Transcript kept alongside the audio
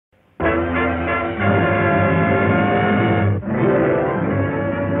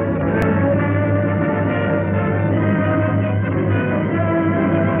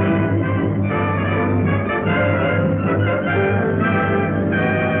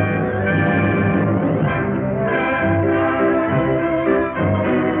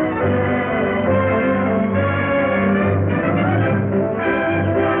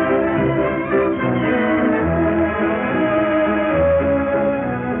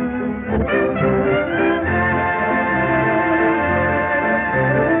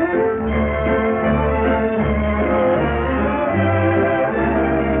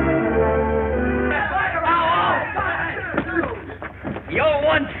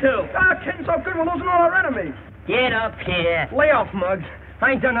too. Ah, kidding so good, we're losing all our enemies. Get up here. Lay off, Muggs.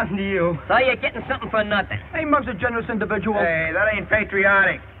 I ain't done nothing to you. So you're getting something for nothing. Hey, Muggs a generous individual. Hey, that ain't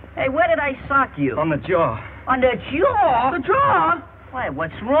patriotic. Hey, where did I sock you? On the jaw. On the jaw? The jaw? Why,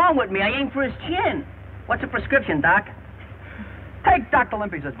 what's wrong with me? I aimed for his chin. What's the prescription, Doc? Take Dr.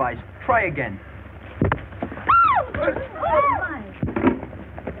 Limpy's advice. Try again.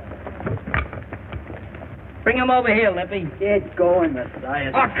 Bring him over here, Limpy. Get going,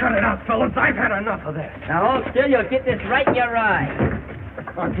 Messiah. Oh, cut it out, fellas. I've had enough of this. Now hold still, you'll get this right in your eye.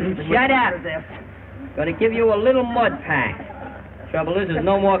 Shut up. Gonna give you a little mud pack. Trouble is, there's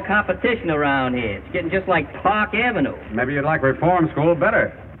no more competition around here. It's getting just like Park Avenue. Maybe you'd like reform school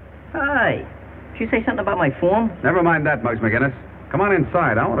better. Hi. Did you say something about my form? Never mind that, Muggs McGinnis. Come on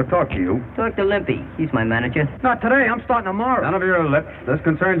inside. I want to talk to you. Talk to Limpy. He's my manager. Not today. I'm starting tomorrow. None of your lip. This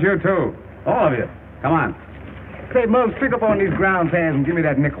concerns you, too. All of you. Come on. Hey, Muggs, pick up on these ground pans and give me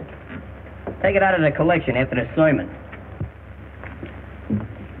that nickel. Take it out of the collection after the sermon.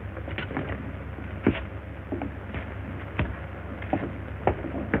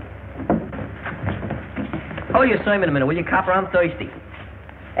 Hold your sermon a minute, will you, copper? I'm thirsty.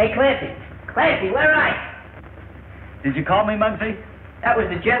 Hey, Clancy. Clancy, where are I? Did you call me, Muggsy? That was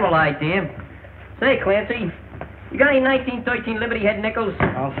the general idea. Say, Clancy, you got any 1913 Liberty Head nickels?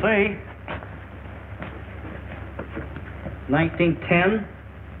 I'll see. 1910,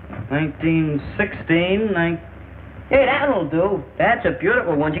 1916, Hey, that'll do. That's a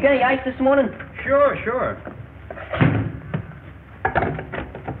beautiful one. Did you get any ice this morning? Sure.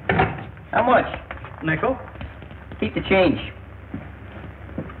 How much? Nickel. Keep the change.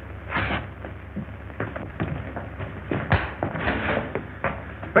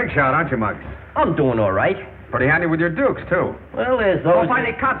 Big shot, aren't you, Muggs? I'm doing all right. Pretty handy with your dukes, too. Well, there's Go those... find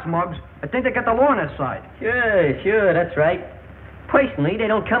the cops, Muggs. I think they got the law on their side. Sure, that's right. Personally, they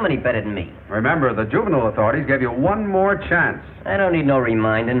don't come any better than me. Remember, the juvenile authorities gave you one more chance. I don't need no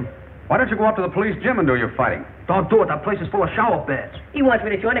reminding. Why don't you go up to the police gym and do your fighting? Don't do it. That place is full of shower beds. He wants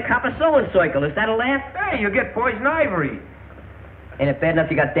me to join the copper sewing circle. Is that a laugh? Hey, you get poison ivory. Ain't it bad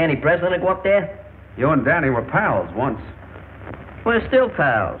enough you got Danny Breslin to go up there? You and Danny were pals once. We're still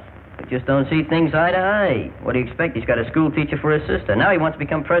pals. We just don't see things eye to eye. What do you expect? He's got a school teacher for his sister. Now he wants to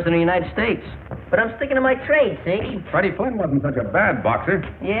become president of the United States. But I'm sticking to my trade, see? Freddie Flynn wasn't such a bad boxer.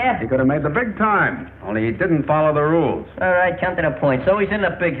 Yeah? He could have made the big time, only he didn't follow the rules. All right, come to the point. So he's in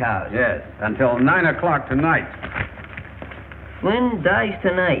the big house. Yes, until 9 o'clock tonight. Flynn dies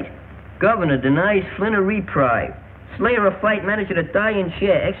tonight. Governor denies Flynn a reprieve. Slayer of fight, manager to die in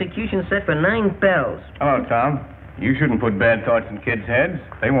chair. Execution set for 9 bells. Hello, Tom. You shouldn't put bad thoughts in kids' heads.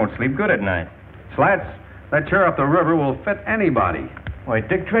 They won't sleep good at night. Slats, that chair up the river will fit anybody. Why,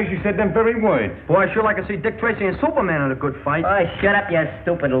 Dick Tracy said them very words. Boy, I sure like to see Dick Tracy and Superman in a good fight. Oh, shut up, you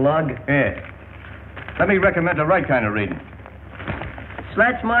stupid lug. Yeah. Let me recommend the right kind of reading.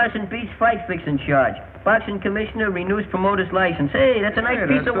 Slats Morrison beats fight fixing charge. Boxing commissioner renews promoter's license. Hey, that's a nice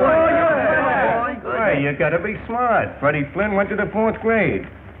piece of work. Why, you gotta be smart. Freddie Flynn went to the 4th grade.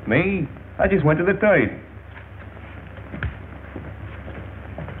 Me, I just went to the 3rd.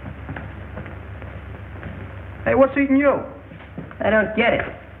 Hey, what's eating you? I don't get it.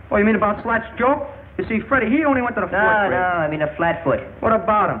 Oh, you mean about Slat's joke? You see, Freddie, he only went to the 4th grade. No, I mean a flatfoot. What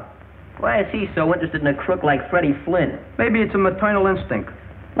about him? Why is he so interested in a crook like Freddie Flynn? Maybe it's a maternal instinct.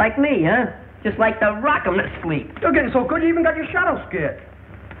 Like me, huh? Just like to rock him to sleep. You're getting so good you even got your shadow scared.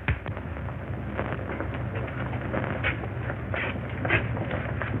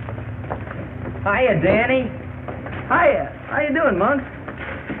 Hiya, Danny. Hiya. How you doing, Monk?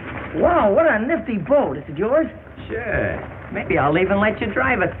 Wow, what a nifty boat. Is it yours? Sure. Maybe I'll even let you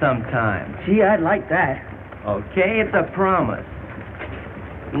drive it sometime. Gee, I'd like that. Okay, it's a promise.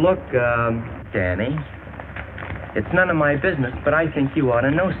 Look, Danny, it's none of my business, but I think you ought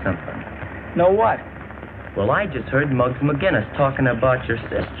to know something. Know what? Well, I just heard Muggs McGinnis talking about your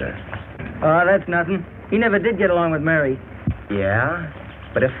sister. Oh, that's nothing. He never did get along with Mary. Yeah?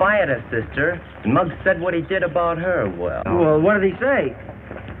 But if I had a sister, and Muggs said what he did about her, well... Well, what did he say?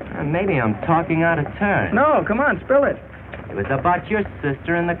 Maybe I'm talking out of turn. No, come on, spill it. It was about your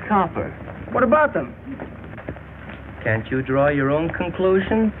sister and the copper. What about them? Can't you draw your own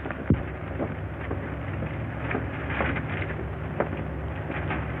conclusions?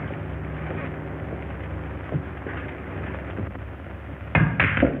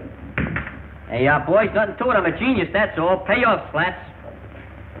 Hey, boys, nothing to it. I'm a genius, that's all. Pay off, Slats.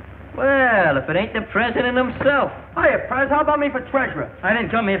 Well, if it ain't the president himself. Hiya, Prez. How about me for treasurer? I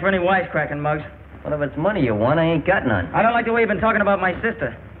didn't come here for any wisecracking, Muggs. Well, if it's money you want, I ain't got none. I don't like the way you've been talking about my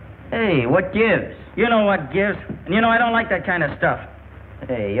sister. Hey, what gives? You know what gives. And you know I don't like that kind of stuff.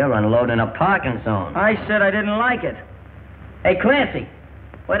 Hey, you're unloading a parking zone. I said I didn't like it. Hey, Clancy,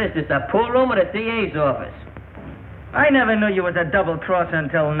 what is this, a pool room or the DA's office? I never knew you was a double-crosser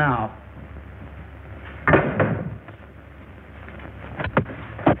until now.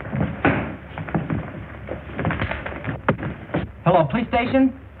 Hello, police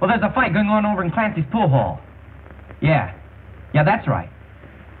station? Well, there's a fight going on over in Clancy's pool hall. Yeah. Yeah, that's right.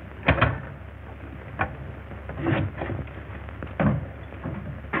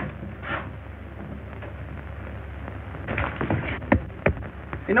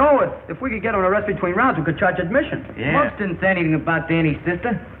 You know, if we could get him an arrest between rounds, we could charge admission. Muggs didn't say anything about Danny's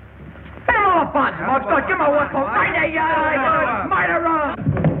sister. Get him all upon, Muggs. Don't give him a one poke. Right there, yeah. Might have run.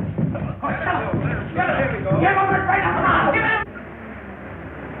 Give him a right up. Give him.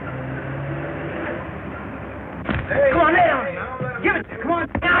 Come on, lay down. Give it. Come on.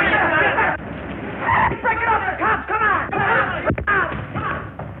 Break it up, the cops. Come on.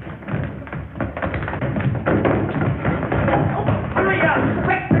 Hurry up.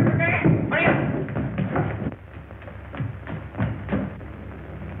 Quick. Hurry up.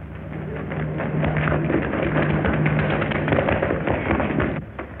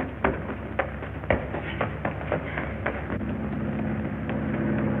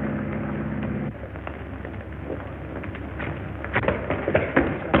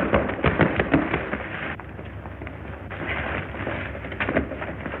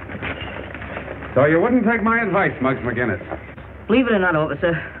 So you wouldn't take my advice, Muggs McGinnis. Believe it or not,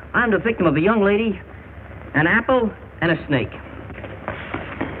 officer, I'm the victim of a young lady, an apple, and a snake.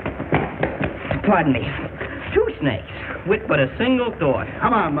 Pardon me. 2 snakes, with but a single thought.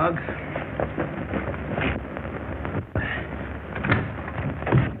 Come on, Muggs.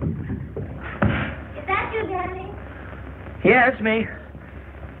 Is that you, Danny? Yeah, it's me.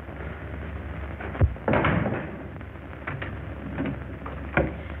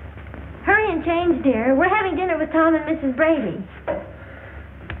 Hurry and change, dear. We're having dinner with Tom and Mrs. Brady.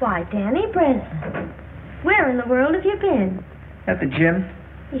 Why, Danny Breslin, where in the world have you been? At the gym.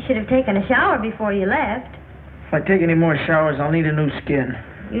 You should have taken a shower before you left. If I take any more showers, I'll need a new skin.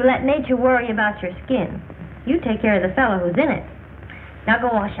 You let nature worry about your skin. You take care of the fellow who's in it. Now go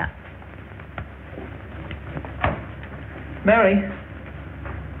wash up. Mary,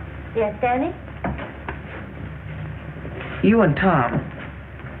 Yes, Danny? you and Tom,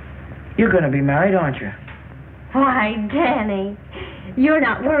 you're going to be married, aren't you? Why, Danny, you're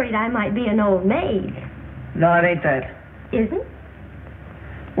not worried I might be an old maid, No, it ain't that. isn't?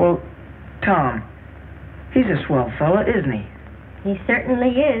 Well, Tom, he's a swell fella, isn't he? He certainly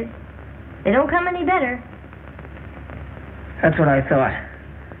is. They don't come any better. That's what I thought.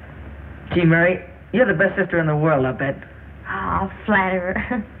 Gee, Mary, you're the best sister in the world, I bet. Ah, flatterer.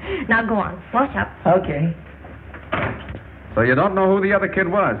 Now go on, wash up. Okay. So you don't know who the other kid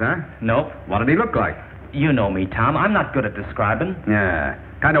was, huh? Nope. What did he look like? You know me, Tom. I'm not good at describing. Yeah,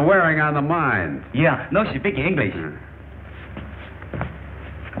 kind of wearing on the mind. Yeah, no, she speak English.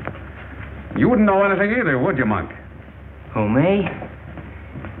 You wouldn't know anything either, would you, Monk? Who, me?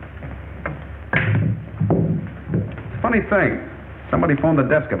 Funny thing. Somebody phoned the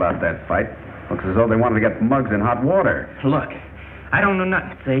desk about that fight. Looks as though they wanted to get Muggs in hot water. Look, I don't know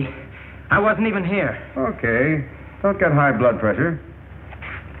nothing, see? I wasn't even here. Okay. Don't get high blood pressure.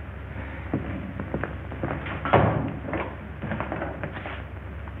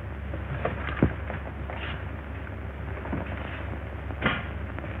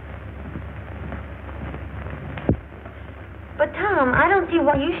 But, Tom, I don't see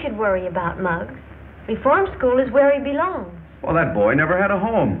why you should worry about Muggs. Reform school is where he belongs. Well, that boy never had a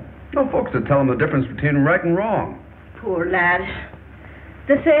home. No folks to tell him the difference between right and wrong. Poor lad.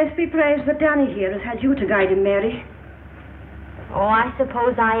 The saints be praised that Danny here has had you to guide him, Mary. Oh, I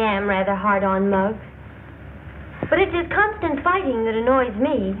suppose I am rather hard on Muggs. But it's his constant fighting that annoys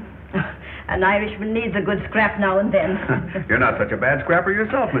me. An Irishman needs a good scrap now and then. You're not such a bad scrapper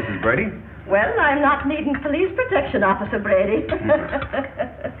yourself, Mrs. Brady. Well, I'm not needing police protection, Officer Brady.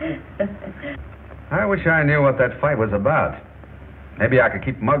 I wish I knew what that fight was about. Maybe I could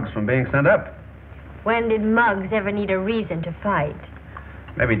keep Muggs from being sent up. When did Muggs ever need a reason to fight?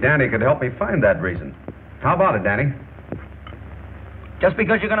 Maybe Danny could help me find that reason. How about it, Danny? Just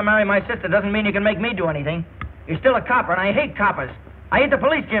because you're going to marry my sister doesn't mean you can make me do anything. You're still a copper, and I hate coppers. I hate the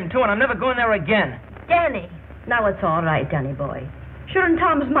police gym, too, and I'm never going there again. Danny! Now it's all right, Danny boy. Sure, and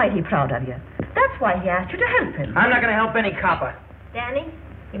Tom is mighty proud of you. That's why he asked you to help him. I'm not going to help any copper. Danny,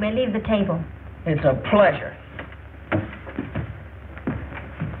 you may leave the table. It's a pleasure.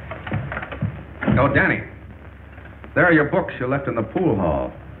 Oh, Danny. There are your books you left in the pool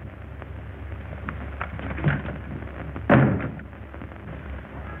hall.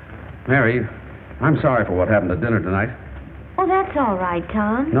 Mary, I'm sorry for what happened at dinner tonight. Oh, that's all right,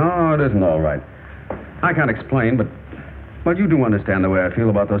 Tom. No, it isn't all right. I can't explain, but you do understand the way I feel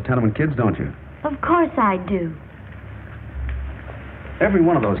about those tenement kids, don't you? Of course I do. Every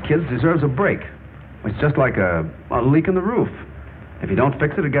one of those kids deserves a break. It's just like a leak in the roof. If you don't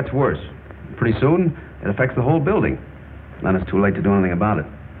fix it, it gets worse. Pretty soon, it affects the whole building. Then it's too late to do anything about it.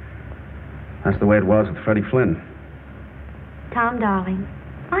 That's the way it was with Freddie Flynn. Tom, darling,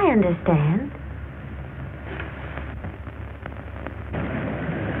 I understand.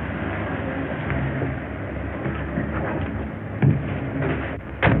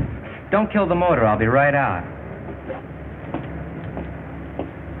 Don't kill the motor. I'll be right out.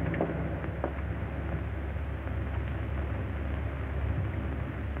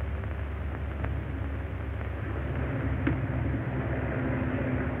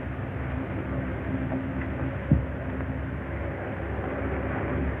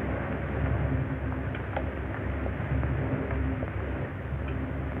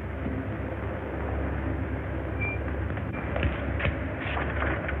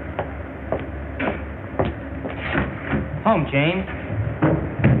 Home, James.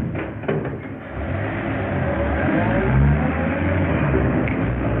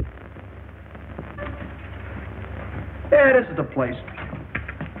 Yeah, this is the place.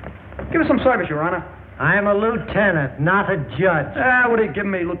 Give us some service, Your Honor. I'm a lieutenant, not a judge. What are you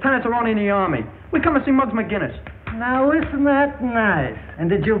giving me? Lieutenants are only in the Army. We come to see Muggs McGinnis. Now, isn't that nice? And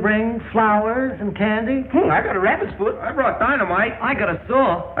did you bring flowers and candy? I got a rabbit's foot. I brought dynamite. I got a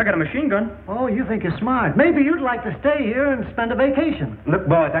saw. I got a machine gun. Oh, you think you're smart. Maybe you'd like to stay here and spend a vacation. Look,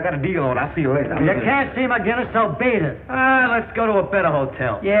 boys, I got a deal on. I'll see you later. You can't see McGinnis, so beat it. Let's go to a better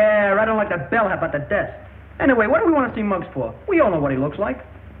hotel. Yeah, right on like the bellhop at the desk. Anyway, what do we want to see Muggs for? We all know what he looks like.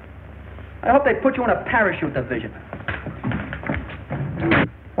 I hope they put you in a parachute division.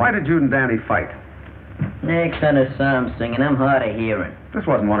 Why did you and Danny fight? Nick's under some singing. I'm hard of hearing. This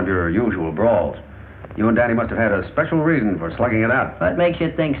wasn't one of your usual brawls. You and Danny must have had a special reason for slugging it out. What makes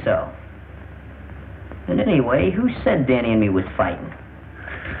you think so? And anyway, who said Danny and me was fighting?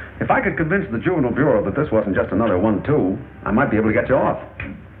 If I could convince the Juvenile Bureau that this wasn't just another 1-2, I might be able to get you off.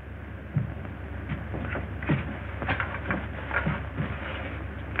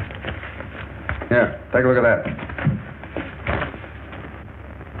 Here, take a look at that.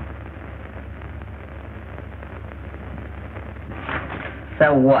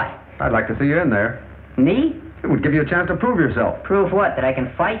 So what? I'd like to see you in there. Me? It would give you a chance to prove yourself. Prove what? That I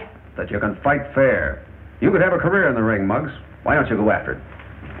can fight? That you can fight fair. You could have a career in the ring, Muggs. Why don't you go after it?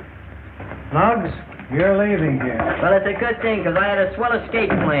 Muggs, you're leaving here. Well, it's a good thing, because I had a swell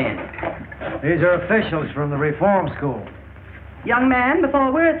escape plan. These are officials from the reform school. Young man,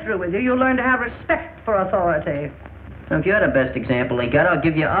 before we're through with you, you'll learn to have respect for authority. So if you're the best example they got, I'll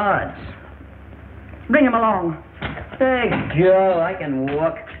give you odds. Bring him along. Hey, Joe, I can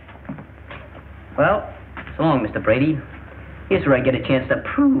walk. Well, so long, Mr. Brady. Here's where I get a chance to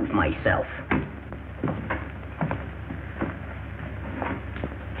prove myself.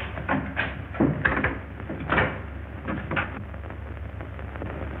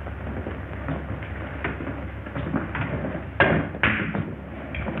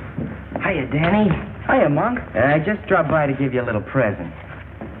 Hiya, Danny. Hiya, Monk. I just dropped by to give you a little present.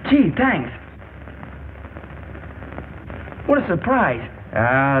 Gee, thanks. What a surprise.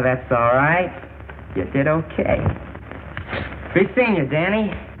 Oh, that's all right. You did okay. Be seeing you,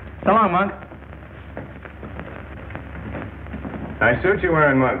 Danny. So long, Monk. Nice suit you're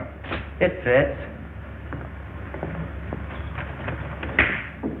wearing, Mug. It fits.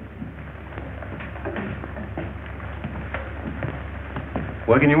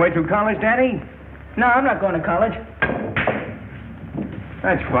 Working your way through college, Danny? No, I'm not going to college.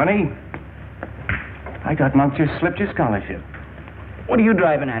 That's funny. I got Monk just slipped your scholarship. What are you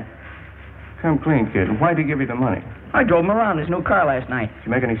driving at? Come clean, kid. Why'd he give you the money? I drove him around his new car last night. Did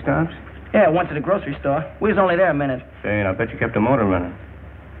you make any stops? Yeah, went to the grocery store. We was only there a minute. Say, and I bet you kept the motor running.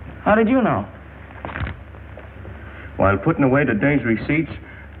 How did you know? While putting away the day's receipts,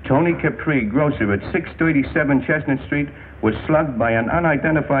 Tony Capri, grocer at 637 Chestnut Street, was slugged by an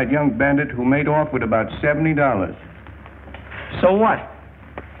unidentified young bandit who made off with about $70. So what?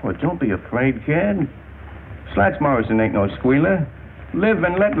 Well, don't be afraid, kid. Slats Morrison ain't no squealer. Live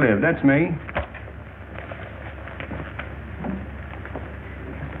and let live, that's me.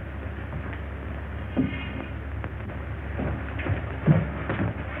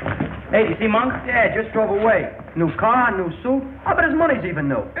 Hey, you see Monk? Yeah, just drove away. New car, new suit. I bet his money's even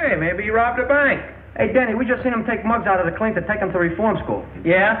new. Hey, maybe he robbed a bank. Hey, Danny, we just seen him take Muggs out of the clink to take him to reform school.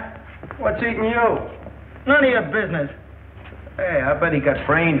 Yeah? What's eating you? None of your business. Hey, I bet he got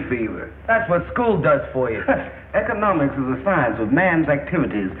brain fever. That's what school does for you. Economics is a science of man's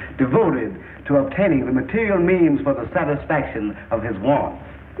activities devoted to obtaining the material means for the satisfaction of his wants.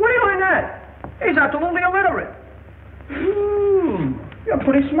 Where do you learn that? He's absolutely illiterate. You're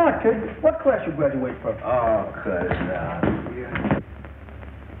pretty smart, kid. What class you graduate from? Oh, cut it out.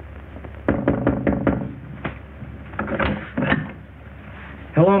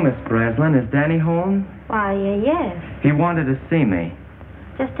 Hello, Miss Breslin. Is Danny home? Why, yes. He wanted to see me.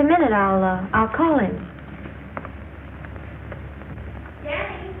 Just a minute, I'll call him.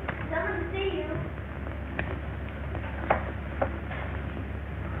 Danny, someone to see you.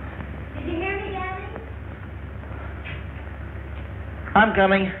 Did you hear me, Danny? I'm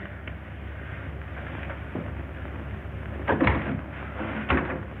coming.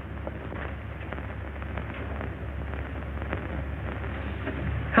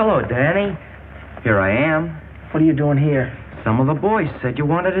 Hello, Danny. Here I am. What are you doing here? Some of the boys said you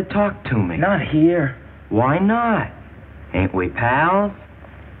wanted to talk to me. Not here. Why not? Ain't we pals?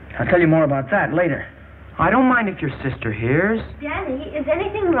 I'll tell you more about that later. I don't mind if your sister hears. Danny, is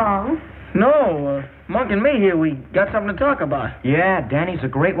anything wrong? No, Monk and me here, we got something to talk about. Yeah, Danny's a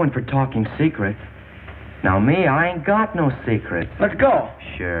great one for talking secrets. Now, me, I ain't got no secrets. Let's go.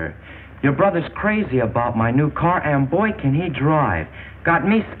 Sure. Your brother's crazy about my new car, and boy, can he drive. Got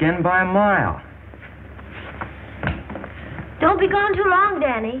me skinned by a mile. Don't be gone too long,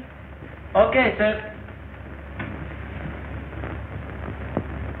 Danny. Okay, sis.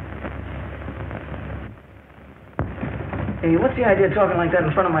 Hey, what's the idea of talking like that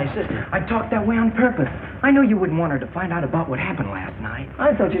in front of my sister? I talked that way on purpose. I know you wouldn't want her to find out about what happened last night.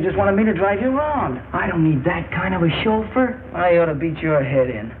 I thought you just wanted me to drive you around. I don't need that kind of a chauffeur. I ought to beat your head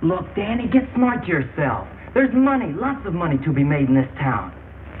in. Look, Danny, get smart yourself. There's money, lots of money to be made in this town.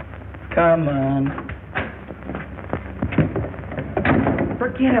 Come on.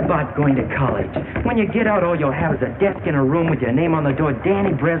 Forget about going to college. When you get out, all you'll have is a desk in a room with your name on the door,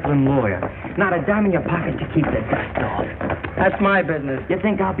 Danny Breslin, lawyer. Not a dime in your pocket to keep the dust off. That's my business. You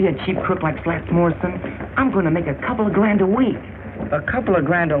think I'll be a cheap crook like Slats Morrison? I'm going to make a couple of grand a week. A couple of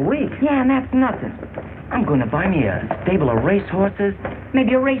grand a week? Yeah, and that's nothing. I'm going to buy me a stable of racehorses,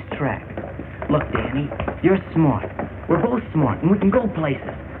 maybe a racetrack. Look, Danny, you're smart. We're both smart, and we can go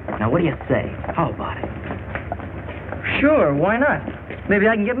places. Now, what do you say? How about it? Sure, why not? Maybe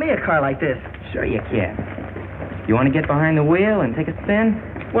I can get me a car like this. Sure you can. You want to get behind the wheel and take a spin?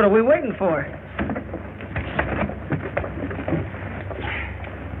 What are we waiting for?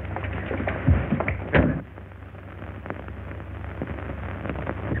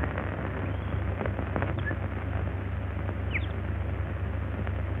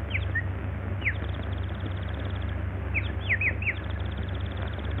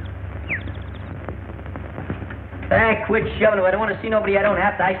 Quit shoving it. I don't want to see nobody I don't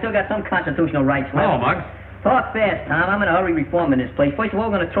have to. I still got some constitutional rights left. Hello, Muggs. Talk fast, Tom. I'm in a hurry reforming this place. First of all,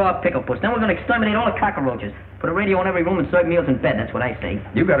 we're going to throw out pickle puss. Then we're going to exterminate all the cockroaches. Put a radio in every room and serve meals in bed. That's what I say.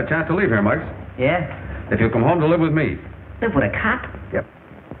 You've got a chance to leave here, Muggs. Yeah? If you'll come home to live with me. Live with a cop? Yep.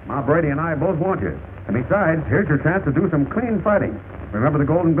 Ma Brady and I both want you. And besides, here's your chance to do some clean fighting. Remember the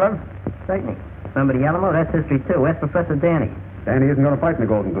Golden Gloves? Certainly. Remember the Alamo? That's history, too. That's Professor Danny. Danny isn't going to fight in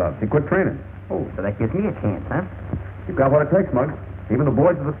the Golden Gloves. He quit training. Oh, so that gives me a chance, huh? You've got what it takes, Muggs. Even the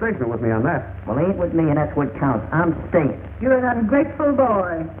boys at the station are with me on that. Well, they ain't with me, and that's what counts. I'm staying. You're an ungrateful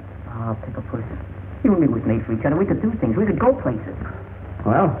boy. Oh, pickle puss. You and me was made for each other. We could do things. We could go places.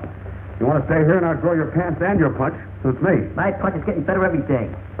 Well, you want to stay here and outgrow your pants and your punch? Suits me. My punch is getting better every day.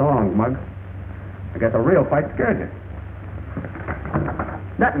 So long, Muggs. I guess a real fight scared you.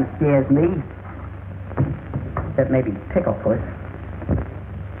 Nothing scares me. Except maybe pickle puss.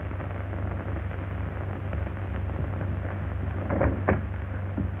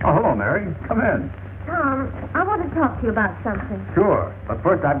 Oh, hello, Mary. Come in. Tom, I want to talk to you about something. Sure. But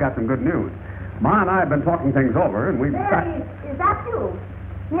first, I've got some good news. Ma and I have been talking things over, and we've... Mary, is that you?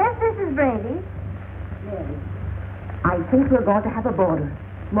 Yes, Mrs. Brady. Mary, I think we're going to have a boarder.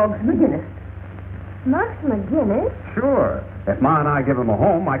 Muggs McGinnis. Muggs McGinnis? Sure. If Ma and I give him a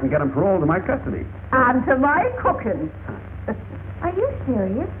home, I can get him paroled to my custody. And to my cooking. Are you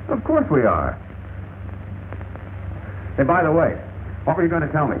serious? Of course we are. Hey, by the way, what were you going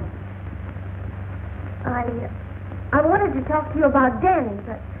to tell me? I wanted to talk to you about Danny,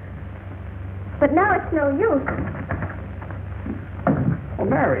 but now it's no use. Well,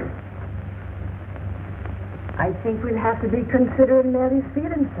 Mary. I think we'll have to be considering Mary's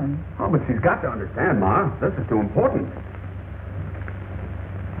feelings, son. Oh, but she's got to understand, Ma. This is too important.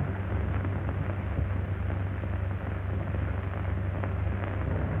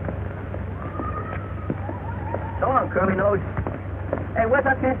 So long, Curly Nose. Hey, where's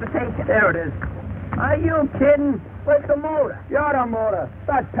our transportation? There it is. Are you kidding? Where's the motor? You're the motor.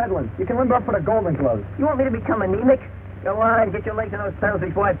 Start pedaling. You can limber up for the Golden Gloves. You want me to become anemic? Go on, get your legs in those pedals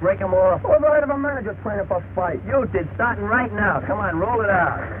before I break them off. Who's the head of a manager training for a fight? You did, starting right now. Come on, roll it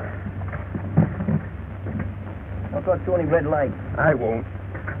out. Don't go through any red lights. I won't.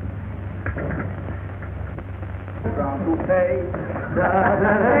 Hey,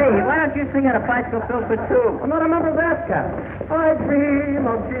 why don't you sing out a bicycle filled for two? I'm not a member of that cat. I dream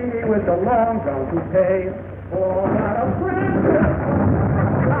of Jeannie with the long brown toupee. Oh, not a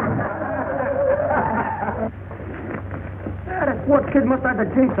that sports kid must have the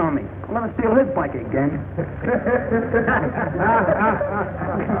jinx on me. I'll never steal his bike again.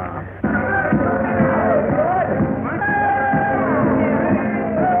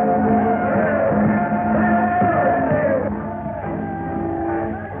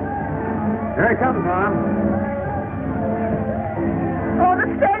 Here he comes, Mom. Oh, the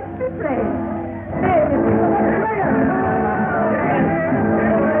stage to play.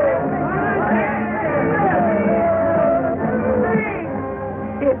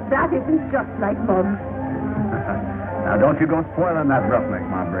 If that isn't just like Muggs. Now, don't you go spoiling that roughneck,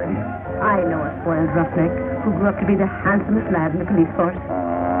 Ma Brady. I know a spoiled roughneck who grew up to be the handsomest lad in the police force.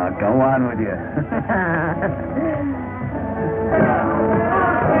 Go on with you.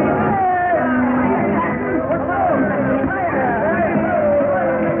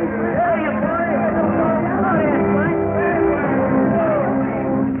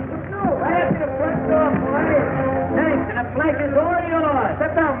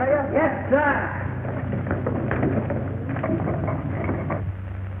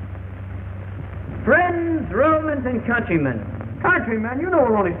 Friends, Romans, and countrymen. Countrymen, you know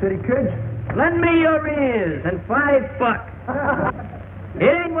we're only city kids. Lend me your ears and $5. It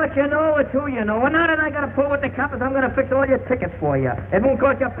ain't what you know, it's who you know. And now that I got to pull with the coppers, I'm going to fix all your tickets for you. It won't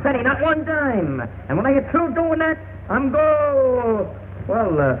cost you a penny, not one dime. And when I get through doing that,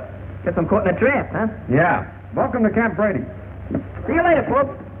 guess I'm caught in a trap, huh? Yeah. Welcome to Camp Brady. See you later,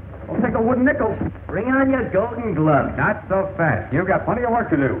 folks. I'll take a wooden nickel. Bring on your golden gloves. Not so fast. You've got plenty of work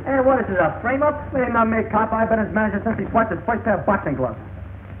to do. Hey, what is this, a frame-up? Ain't not me, cop. I've been his manager since he swiped his first pair of boxing gloves.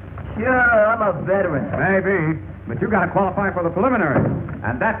 Sure, I'm a veteran. Maybe, but you got to qualify for the preliminaries,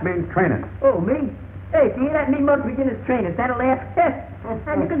 and that means training. Oh, me? Hey, can you let me Muggs begin his training? Is that a laugh?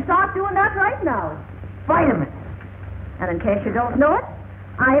 And you can start doing that right now. Vitamins. And in case you don't know it,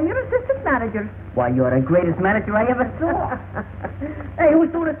 I am your assistant manager. Why, you're the greatest manager I ever saw. Hey, who's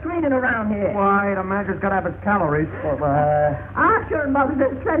doing the training around here? Why, the manager's got to have his calories. Sure, Muggs,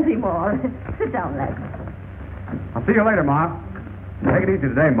 there's plenty more. Sit down, lad. I'll see you later, Ma. Take it easy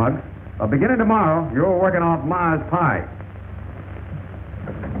today, Muggs. Beginning tomorrow, you're working off Ma's pie.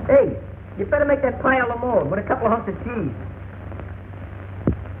 Hey, you better make that pie a la mode with a couple of hunks of cheese.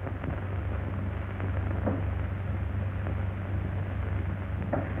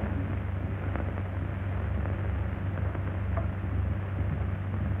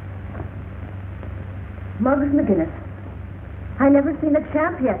 Muggs McGinnis. I never seen a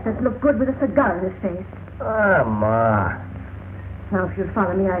champ yet that looked good with a cigar in his face. Ah, Ma. Now, if you'll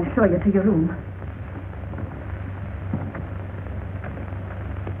follow me, I'll show you to your room.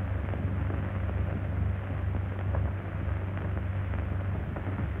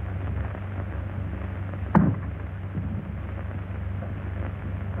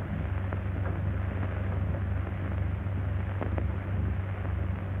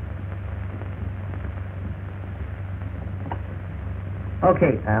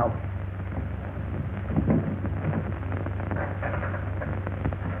 Okay, pal.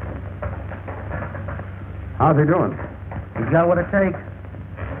 How's he doing? He's got what it takes.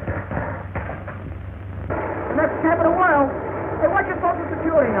 Next camp in a while. Hey, what's your social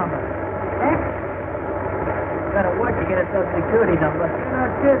security number? Eh? Gotta work to get a social security number. You're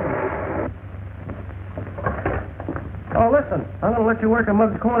not kidding. Oh, listen, I'm going to let you work at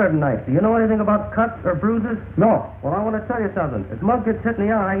Muggs' Corner tonight. Do you know anything about cuts or bruises? No. Well, I want to tell you something. If Muggs gets hit in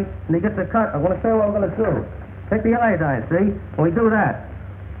the eye and he gets a cut, I want to show you what we're going to do. Take the iodine, see? When we do that.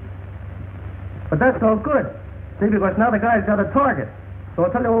 But that's no good. See, because now the guy's got a target. So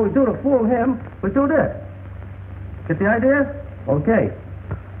I'll tell you what we do to fool him. We do this. Get the idea? Okay.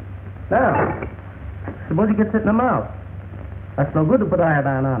 Now, suppose he gets hit in the mouth. That's no good to put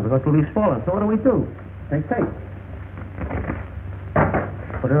iodine on because we'll be swollen. So what do? Take tape.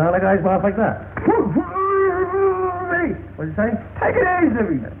 Put it on the guy's mouth like that. What'd you say? Take it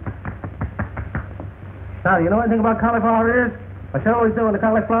easy. Now, do you know anything about cauliflower ears? I should always do in the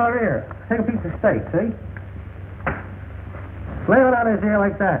cauliflower ear. Take a piece of steak, see? Slam it on his ear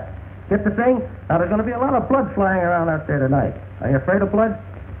like that. Get the thing? Now, there's going to be a lot of blood flying around out there tonight. Are you afraid of blood?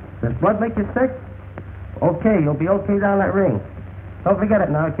 Does blood make you sick? Okay, you'll be okay down that ring. Don't forget it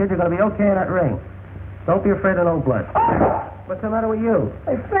now, kid. You're going to be okay in that ring. Don't be afraid of no blood. What's the matter with you?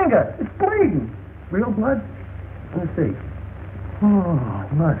 Hey, finger, it's bleeding. Real blood? Let me see. Oh,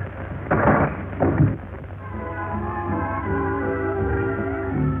 blood.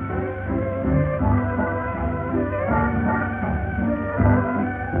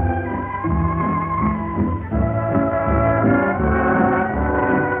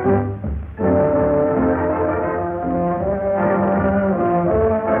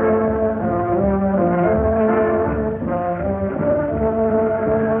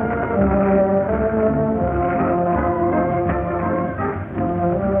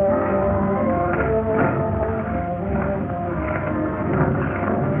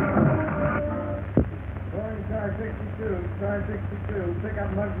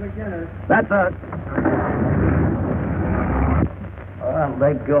 That's us. Oh,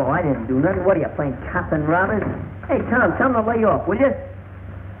 let go. I didn't do nothing. What are you, playing cops and robbers? Hey, Tom, tell them to lay off, will you?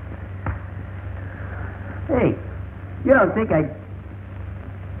 Hey, you don't think I...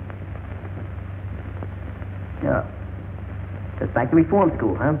 No. Just back to reform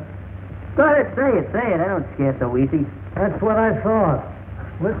school, huh? Go ahead, say it. I don't scare so easy. That's what I thought.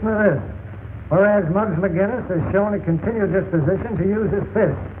 Listen to this. Whereas Muggs McGinnis has shown a continued disposition to use his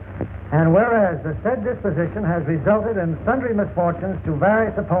fist. And whereas the said disposition has resulted in sundry misfortunes to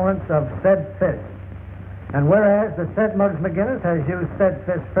various opponents of said fist. And whereas the said Muggs McGinnis has used said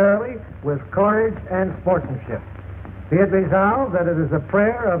fist fairly, with courage and sportsmanship. Be it resolved that it is a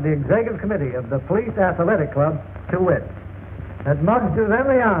prayer of the Executive Committee of the Police Athletic Club, to wit, that Muggs do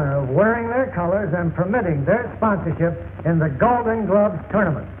them the honor of wearing their colors and permitting their sponsorship in the Golden Gloves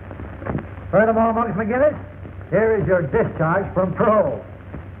tournament. Furthermore, Muggs McGinnis, here is your discharge from parole.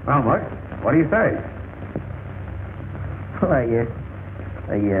 Well, Muggs, what do you say? Well,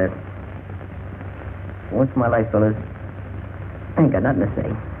 once in my life, fellas, I ain't got nothing to say.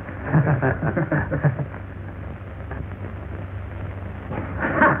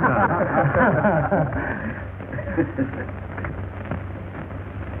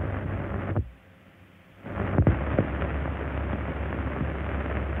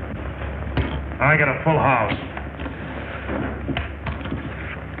 I got a full house.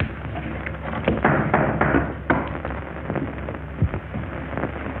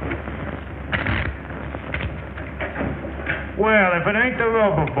 Well, if it ain't the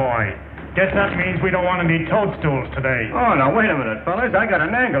Rover Boy. Guess that means we don't want any toadstools today. Oh, now, wait a minute, fellas. I got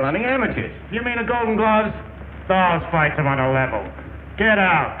an angle on the amateurs. You mean the Golden Gloves? Those fights are on a level. Get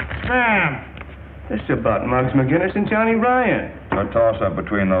out. Sam! This is about Muggs McGinnis and Johnny Ryan. A toss-up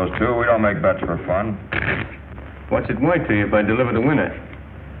between those two. We don't make bets for fun. What's it worth to you if I deliver the winner?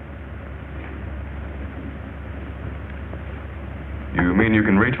 You mean you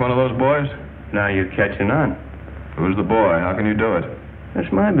can reach one of those boys? Now you're catching on. Who's the boy? How can you do it?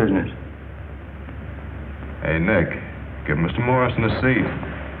 That's my business. Hey, Nick, give Mr. Morrison a seat.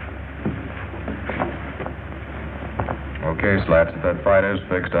 Okay, Slats, if that fight is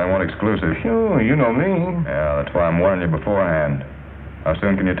fixed, I want exclusive. Sure, you know me. Yeah, that's why I'm warning you beforehand. How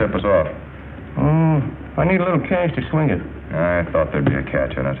soon can you tip us off? I need a little cash to swing it. I thought there'd be a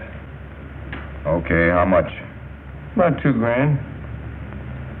catch in it. Okay, how much? About $2,000.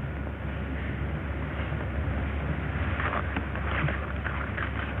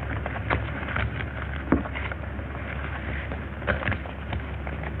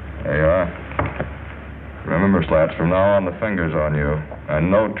 There you are. Remember, Slats, from now on the finger's on you.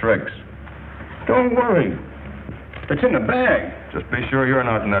 And no tricks. Don't worry. It's in the bag. Just be sure you're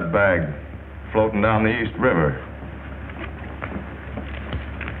not in that bag. Floating down the East River.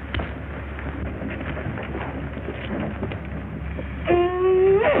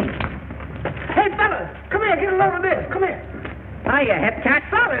 Hey, fellas, come here, get a load of this. Come here. Hiya, Hepcat.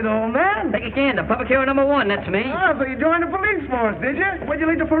 Solid, old man. Take a can. The public hero number 1, that's me. Oh, so you joined the police force, did you? When'd you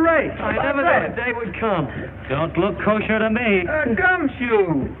leave the parade? I never thought a day would come. Don't look kosher to me.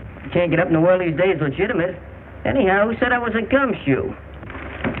 Gumshoe. You can't get up in the world these days legitimate. Anyhow, who said I was a gumshoe?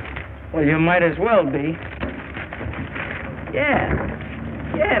 Well, you might as well be.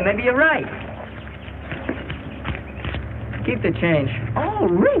 Yeah, maybe you're right. Keep the change. Oh,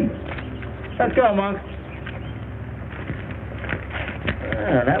 really? Let's go, Monk.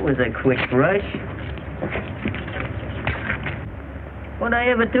 Oh, that was a quick rush. What'd I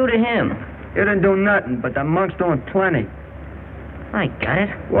ever do to him? You didn't do nothing, but the monk's doing plenty. I got it.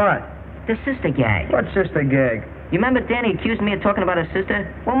 What? The sister gag. What sister gag? You remember Danny accused me of talking about his sister?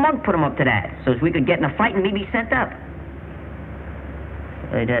 Well, Monk put him up to that, so as we could get in a fight and me be sent up.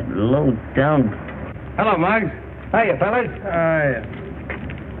 Hey, that low down... Hello, Muggs. Hiya, fellas. Hiya.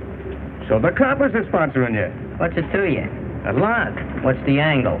 So the coppers are sponsoring you? What's it to you? A lot. What's the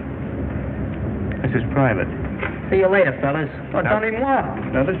angle? This is private. See you later, fellas. Oh, Now- don't even walk.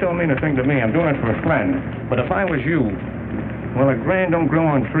 Now, this don't mean a thing to me. I'm doing it for a friend. But if I was you, well, a grand don't grow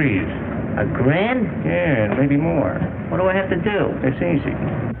on trees. A grand? Yeah, and maybe more. What do I have to do? It's easy.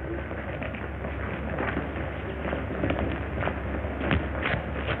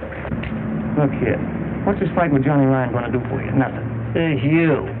 Look here. What's this fight with Johnny Ryan going to do for you? Nothing. It's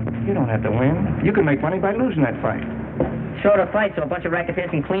you. You don't have to win. You can make money by losing that fight. Short a fight so a bunch of racketeers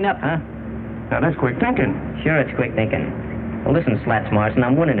can clean up, huh? Now, that's quick thinking. Sure, it's quick thinking. Well, listen, Slats Morrison,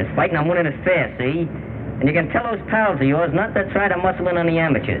 I'm winning this fight, and I'm winning it fair, see? And you can tell those pals of yours not to try to muscle in on the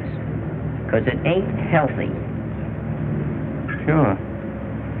amateurs. Because it ain't healthy. Sure.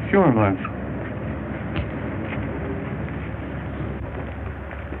 Sure, Muggs.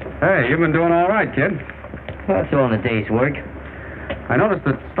 Hey, you've been doing all right, kid. Well, it's all in a day's work. I noticed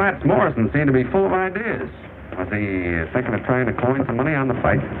that Slats Morrison seemed to be full of ideas. Was he thinking of trying to coin some money on the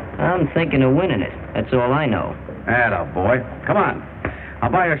fight? I'm thinking of winning it. That's all I know. Atta boy. Come on. I'll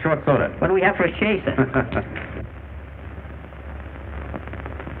buy you a short soda. What do we have for a chaser?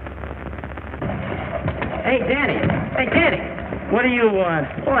 Hey, Danny. Hey, Danny. What do you want?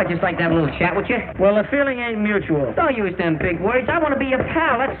 Oh, I'd just like to have a little chat with you. Well, the feeling ain't mutual. Don't use them big words. I want to be your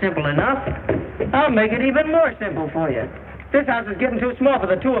pal. That's simple enough. I'll make it even more simple for you. This house is getting too small for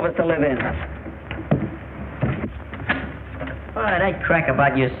the two of us to live in. Oh, that crack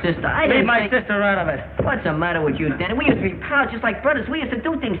about your sister. I Leave didn't my think... sister out of it. What's the matter with you, Danny? We used to be pals just like brothers. We used to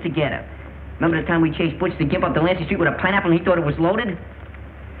do things together. Remember the time we chased Butch the Gimp up the Lancey Street with a pineapple and he thought it was loaded?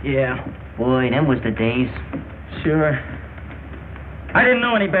 Yeah, Boy, them was the days. sure. I didn't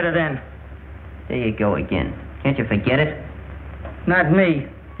know any better then. There you go again. Can't you forget it? Not me.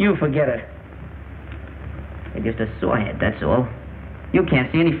 You forget it. You're just a sorehead, that's all. You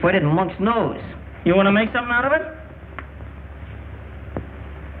can't see any further than Monk's nose. You want to make something out of it?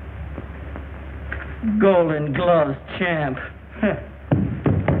 Golden Gloves champ.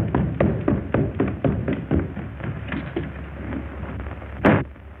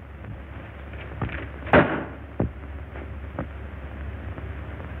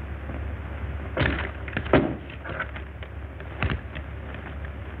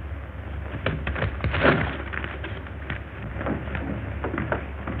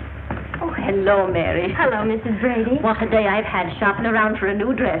 Hello, Mary. Hello, Mrs. Brady. What a day I've had shopping around for a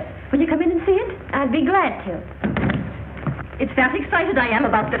new dress. Will you come in and see it? I'd be glad to. It's that excited I am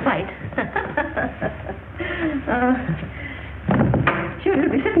about the fight. Sure,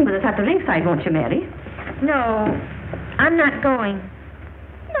 you'll be sitting with us at the ringside, won't you, Mary? No, I'm not going.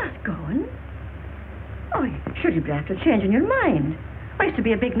 Not going? Oh, sure you'll be after changing your mind. Oh, it's to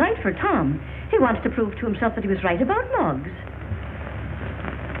be a big night for Tom. He wants to prove to himself that he was right about Muggs.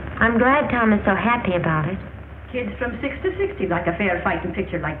 I'm glad Tom is so happy about it. Kids from 6 to 60 like a fair fighting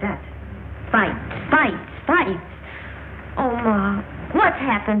picture like that. Fights, fights, fights. Oh, Ma, what's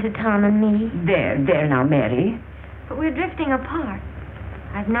happened to Tom and me? There now, Mary. But we're drifting apart.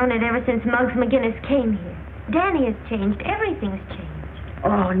 I've known it ever since Muggs McGinnis came here. Danny has changed. Everything's changed.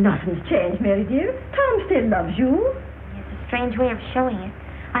 Oh, nothing's changed, Mary dear. Tom still loves you. It's a strange way of showing it.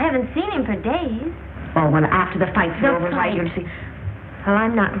 I haven't seen him for days. Oh, well, after the fight's over, why, you'll see. Well,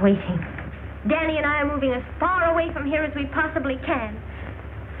 I'm not waiting. Danny and I are moving as far away from here as we possibly can.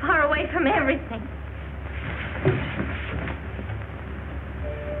 Far away from everything.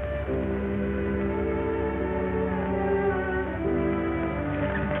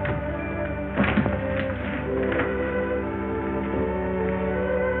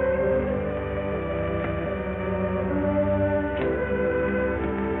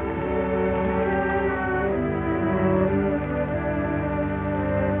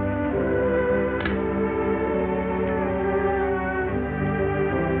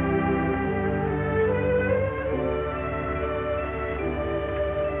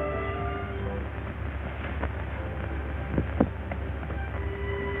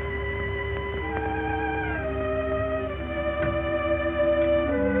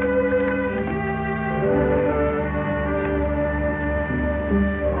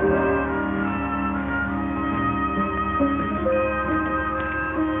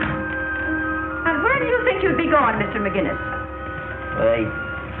 Mr. McGinnis.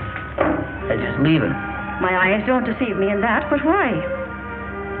 I just leaving. My eyes don't deceive me in that, but why?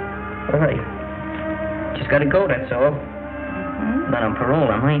 All right. Just gotta go, that's all. Mm-hmm. Not on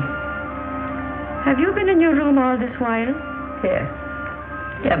parole, am I? Have you been in your room all this while? Yeah.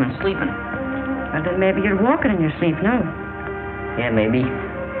 Yeah, I've been sleeping. Well, then maybe you're walking in your sleep now. Yeah, maybe.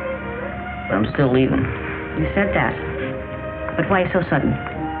 But I'm still leaving. You said that. But why so sudden?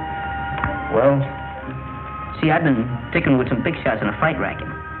 Well, see, I've been sticking with some big shots in a fight racket.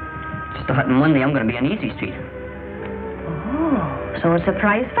 Starting Monday, I'm going to be on Easy Street. Oh, so a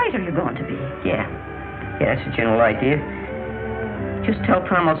surprise fighter you're going to be. Yeah. Yeah, that's the general idea. Just tell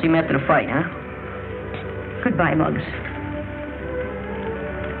Tom I'll see him after the fight, huh? Goodbye, Muggs.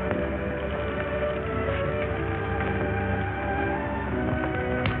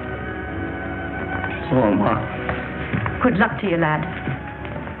 So am I. Good luck to you, lad.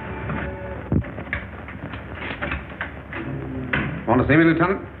 Want to see me,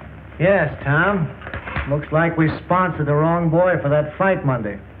 Lieutenant? Yes, Tom. Looks like we sponsored the wrong boy for that fight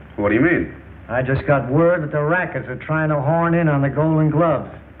Monday. What do you mean? I just got word that the Rackets are trying to horn in on the Golden Gloves.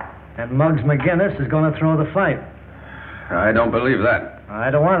 And Muggs McGinnis is going to throw the fight. I don't believe that.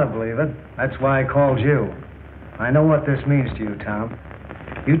 I don't want to believe it. That's why I called you. I know what this means to you, Tom.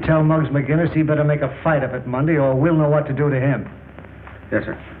 You tell Muggs McGinnis he better make a fight of it Monday, or we'll know what to do to him. Yes,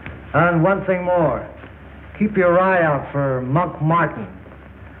 sir. And one thing more. Keep your eye out for Monk Martin.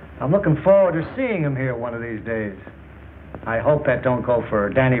 I'm looking forward to seeing him here one of these days. I hope that don't go for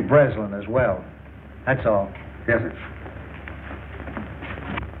Danny Breslin as well. That's all. Yes, sir.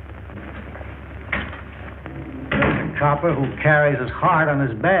 There's a copper who carries his heart on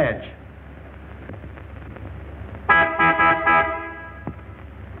his badge.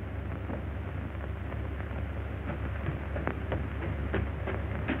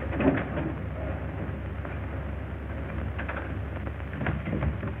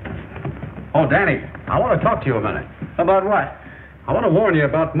 Oh, Danny, I want to talk to you a minute. About what? I want to warn you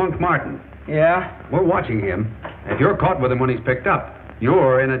about Monk Martin. Yeah? We're watching him. If you're caught with him when he's picked up,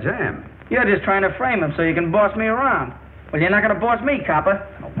 you're in a jam. You're just trying to frame him so you can boss me around. Well, you're not going to boss me, copper.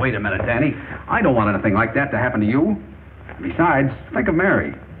 Oh, wait a minute, Danny. I don't want anything like that to happen to you. Besides, think of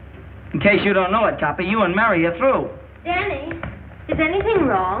Mary. In case you don't know it, copper, you and Mary are through. Danny, is anything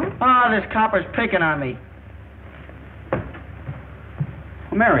wrong? Oh, this copper's picking on me.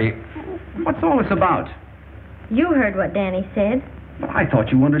 Mary, what's all this about? You heard what Danny said. I thought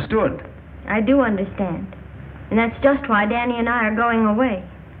you understood. I do understand. And that's just why Danny and I are going away.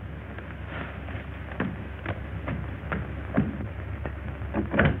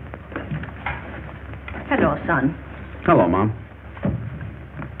 Hello, son. Hello, Mom.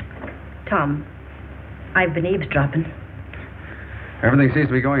 Tom, I've been eavesdropping. Everything seems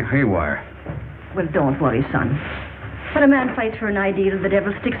to be going haywire. Well, don't worry, son. When a man fights for an ideal, the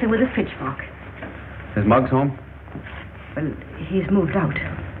devil sticks him with his pitchfork. Is Muggs home? Well, he's moved out.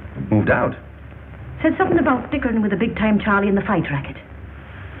 Moved out? Said something about dickering with the big-time Charlie in the fight racket.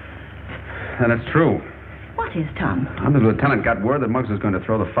 And it's true. What is, Tom? I'm the lieutenant got word that Muggs was going to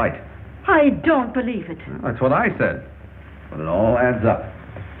throw the fight. I don't believe it. Well, that's what I said. But it all adds up.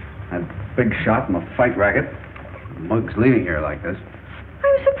 That big shot in the fight racket. Muggs leaving here like this.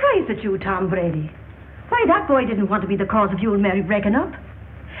 I'm surprised at you, Tom Brady. Why, that boy didn't want to be the cause of you and Mary breaking up.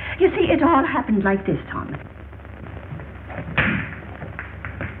 You see, it all happened like this, Tom.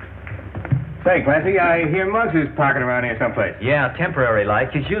 Say, Clancy, I hear Muggs is parking around here someplace. Yeah, temporary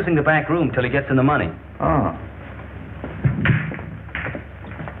like. He's using the back room till he gets in the money. Oh.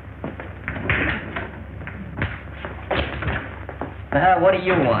 What do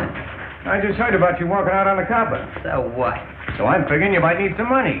you want? I just heard about you walking out on the copper. So what? So I'm figuring you might need some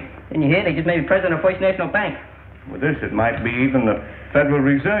money. Didn't you hear they just made me president of First National Bank? With this, it might be even the Federal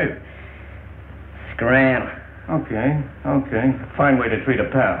Reserve. Scram. Okay. Fine way to treat a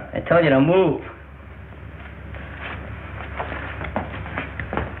pal. I told you to move.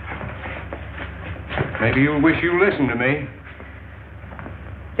 Maybe you'll wish you listened to me.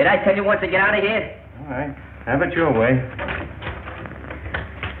 Did I tell you once to get out of here? All right. Have it your way.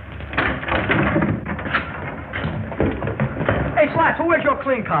 Hey, Slats, who wears your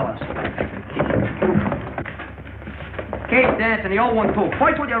clean collars? Keep dancing, the old one, too.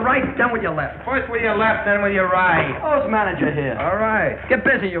 First with your right, then with your left. First with your left, then with your right. Who's manager here? All right. Get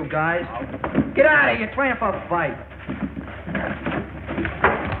busy, you guys. Get out of here. You're training for a fight.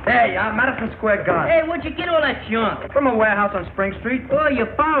 There you are, Madison Square Garden. Hey, where'd you get all that junk? From a warehouse on Spring Street. Oh, you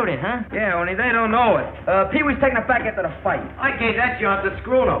borrowed it, huh? Yeah, only they don't know it. Pee-wee's taking it back after the fight. I gave that junk to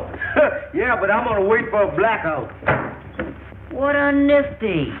Scruno. Yeah, but I'm gonna wait for a blackout. What a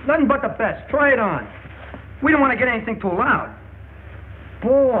nifty. Nothing but the best. Try it on. We don't want to get anything too loud.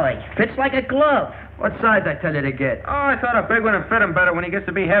 Boy, fits like a glove. What size I tell you to get? Oh, I thought a big one would fit him better when he gets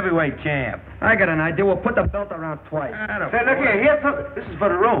to be heavyweight champ. I got an idea. We'll put the belt around twice. Say, look here. Here's something. This is for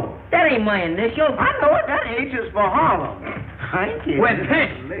the room. That ain't my initial. I know it. That H is for Harlem. I ain't kidding. We're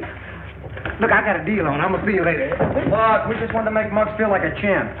pissed. Look, I got a deal on. I'm gonna see you later. Look, we just want to make Muggs feel like a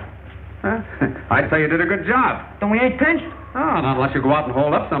champ. Huh? I'd say you did a good job. Then we ain't pinched? Oh, not unless you go out and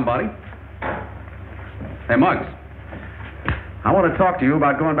hold up somebody. Hey, Muggs. I want to talk to you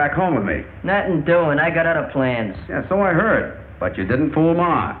about going back home with me. Nothing doing. I got other plans. Yeah, so I heard. But you didn't fool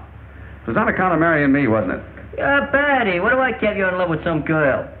Ma. It was on account of marrying me, wasn't it? Yeah, Betty, what do I get you in love with some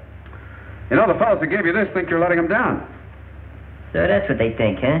girl? You know, the fellows who gave you this think you're letting them down. So that's what they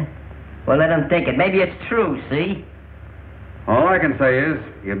think, huh? Well, let them think it. Maybe it's true, see? All I can say is,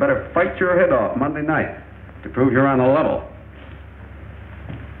 you better fight your head off Monday night to prove you're on the level.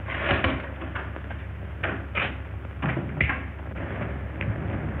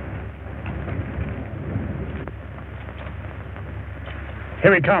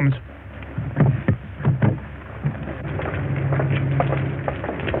 Here he comes.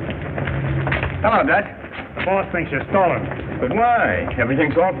 Hello, Dutch. The boss thinks you're stolen. But why?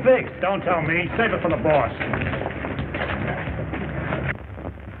 Everything's all fixed. Don't tell me. Save it for the boss.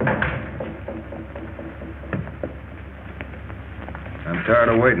 I'm tired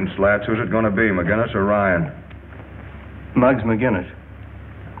of waiting, Slats. Who's it going to be, McGinnis or Ryan? Muggs McGinnis.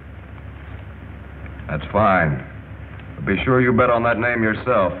 That's fine. But be sure you bet on that name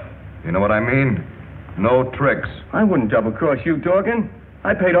yourself. You know what I mean? No tricks. I wouldn't double-cross you, Dorgan.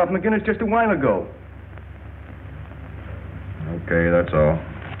 I paid off McGinnis just a while ago. Okay, that's all.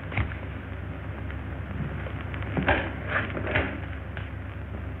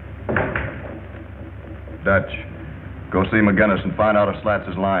 Dutch, go see McGinnis and find out if Slats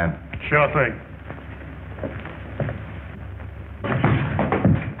is lying. Sure thing.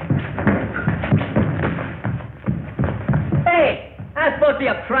 Hey, I'm supposed to be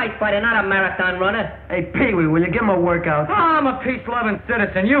a prize fighter, not a marathon runner. Hey, Pee-wee, will you give him a workout? Oh, I'm a peace-loving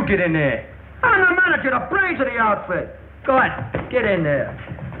citizen. You get in there. I'm the manager, the brains of the outfit. Go ahead, get in there.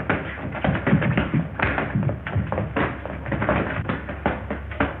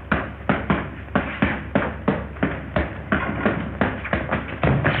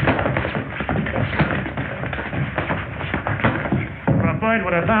 For a bird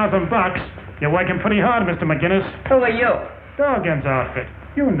with $1,000, you're working pretty hard, Mr. McGinnis. Who are you? Dorgan's outfit.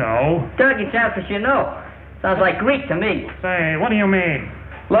 You know. Turkey's outfit, you know. Sounds like Greek to me. Say, what do you mean?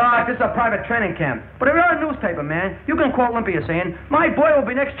 Look, this is a private training camp. But if you're a newspaper, man, you can quote Olympia saying, my boy will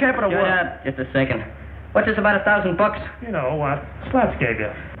be next champ of the world. Shut up. Just a second. What's this about $1,000? You know what? Slats gave you.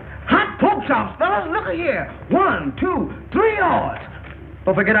 Hot pork chops, fellas. Look at here. 1, 2, 3 odds.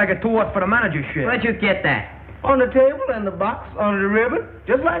 Don't forget I get 2 odds for the manager shit. Where'd you get that? On the table, in the box, under the ribbon.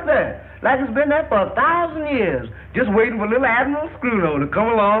 Just like that. Like it's been there for 1,000 years. Just waiting for little Admiral Screwlow to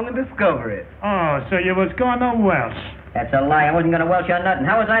come along and discover it. Oh, so you was going to Welsh. That's a lie. I wasn't going to Welsh on nothing.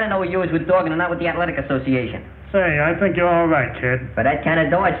 How was I to know you was with Dorgan and not with the Athletic Association? Say, I think you're all right, kid. For that kind of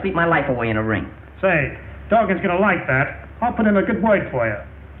dough, I'd sleep my life away in a ring. Say, Dorgan's going to like that. I'll put in a good word for you.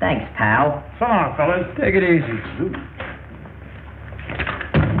 Thanks, pal. So long, fellas. Take it easy.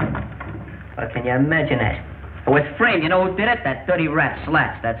 Well, can you imagine that? Oh, it's framed. You know who did it? That dirty rat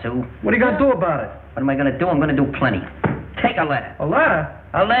Slats, that's who. What are you going to do about it? What am I going to do? I'm going to do plenty. Take a letter. A letter?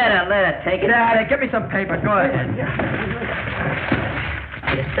 A letter. Take it. Yeah, give me some paper. Go ahead.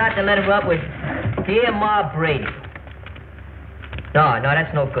 You start the letter up with, Dear Ma Brady. No,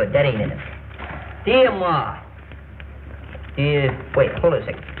 that's no good. That ain't in it. Dear Ma. Wait, hold on a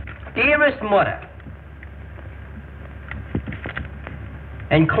second. Dearest Mother.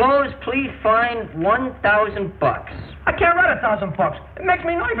 Enclosed, please find $1,000. I can't write $1,000. It makes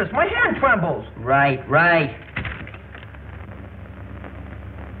me nervous. My hand trembles. Right.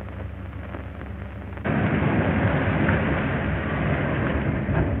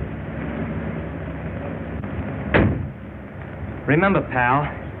 Remember, pal,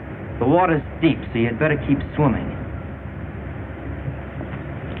 the water's deep, so you'd better keep swimming.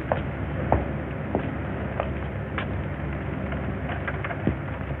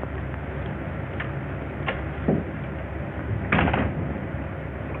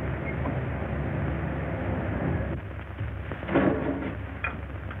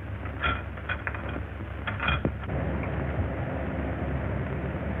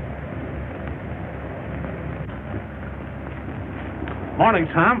 Morning,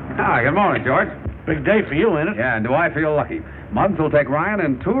 Tom. Hi, good morning, George. Big day for you, ain't it? Yeah, and do I feel lucky? Muggs will take Ryan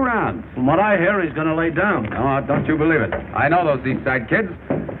in 2 rounds. From what I hear, he's going to lay down. No, don't you believe it. I know those East Side kids.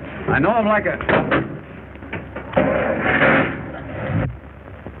 I know them like a...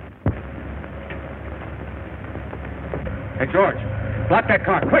 Hey, George, block that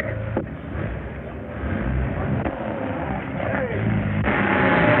car, quick.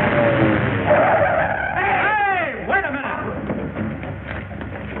 Hey, wait a minute.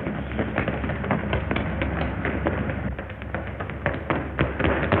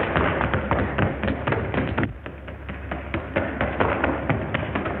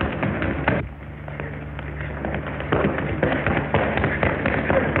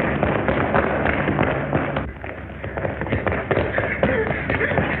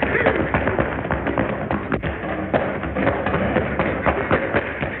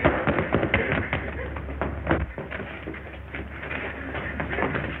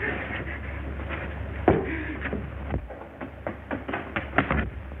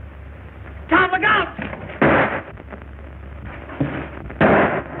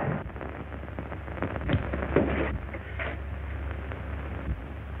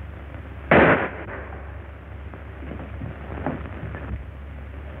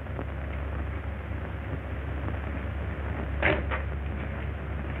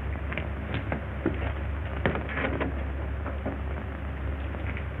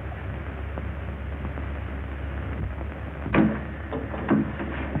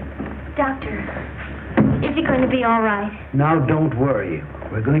 Doctor, is he going to be all right? Now, don't worry.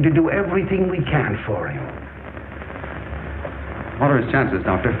 We're going to do everything we can for him. What are his chances,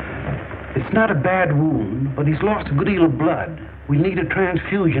 Doctor? It's not a bad wound, but he's lost a good deal of blood. We need a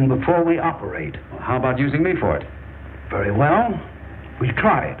transfusion before we operate. Well, how about using me for it? Very well. We'll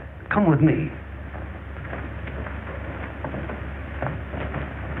try it. Come with me.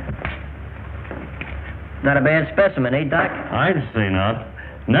 Not a bad specimen, eh, Doc? I'd say not.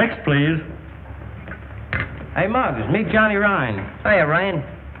 Next, please. Hey, Muggs, meet Johnny Ryan. Hiya, Ryan.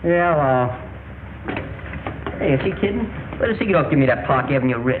 Yeah, well. Hey, is he kidding? Where does he get off give me that Park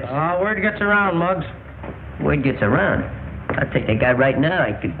Avenue Ritz? Word gets around, Muggs. Word gets around. I'd take that guy right now.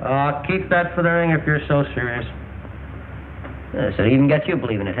 I could... Keep that for the ring if you're so serious. So he even got you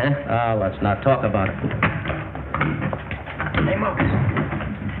believing it, huh? Let's not talk about it. Hey, Muggs.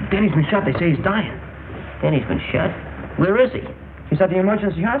 Danny's been shot. They say he's dying. Danny's been shot? Where is he? He's at the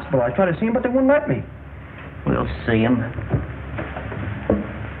emergency hospital. I tried to see him, but they wouldn't let me. We'll see him.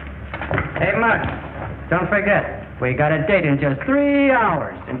 Hey, Muggs, don't forget, we got a date in just 3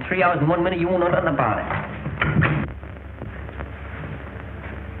 hours. In 3 hours and 1 minute, you won't know nothing about it.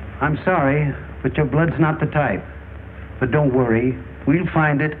 I'm sorry, but your blood's not the type. But don't worry. We'll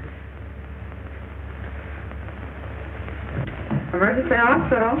find it. Emergency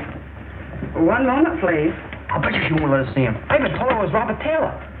hospital. 1 moment, please. I bet you she won't let us see him. I even told her it was Robert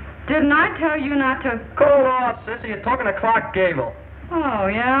Taylor. Didn't I tell you not to... Cool off, sissy. You're talking to Clark Gable. Oh,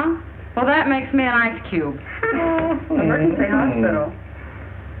 yeah? Well, that makes me an ice cube. Emergency hospital.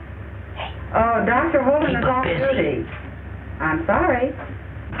 Oh, Dr. Holden is off duty. I'm sorry.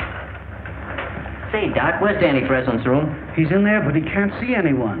 Say, Doc, where's Danny Freslin's room? He's in there, but he can't see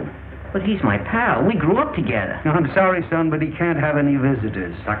anyone. But he's my pal. We grew up together. No, I'm sorry, son, but he can't have any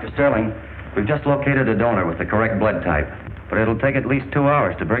visitors. Dr. Sterling, we've just located a donor with the correct blood type. But it'll take at least 2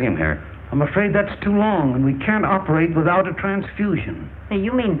 hours to bring him here. I'm afraid that's too long, and we can't operate without a transfusion. Hey,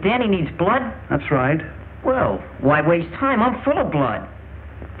 you mean Danny needs blood? That's right. Well, why waste time? I'm full of blood.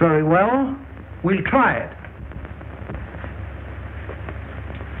 Very well. We'll try it.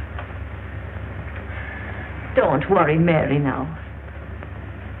 Don't worry, Mary, now.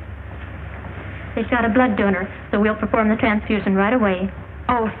 They've got a blood donor, so we'll perform the transfusion right away.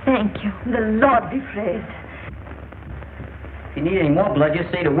 Oh, thank you. The Lord be praised. If you need any more blood,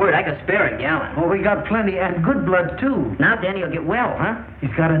 just say the word. I can spare a gallon. Oh, we got plenty, and good blood, too. Now Danny will get well, huh?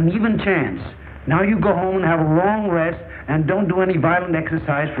 He's got an even chance. Now you go home and have a long rest, and don't do any violent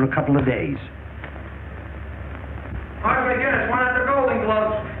exercise for a couple of days. Muggs McGinnis, one at the Golden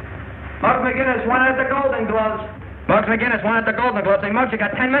Gloves. Muggs McGinnis, one at the Golden Gloves. Muggs McGinnis, one at the Golden Gloves. Hey, Muggs, you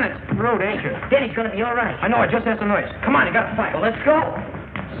got 10 minutes. Rude, ain't you? Danny's gonna be all right. I know, I just asked the nurse. Come on, you gotta fight. Well, let's go.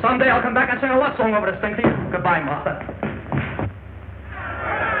 Someday I'll come back and sing a love song over this thing to you. Goodbye, Martha.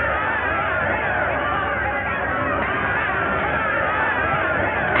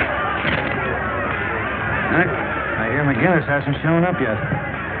 I hear McGinnis hasn't shown up yet.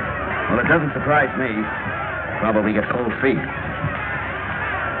 Well, it doesn't surprise me. Probably get cold feet.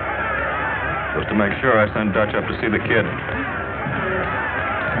 Just to make sure, I sent Dutch up to see the kid.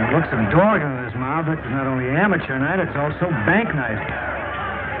 It looks of dog in his mouth. It's not only amateur night, it's also bank night.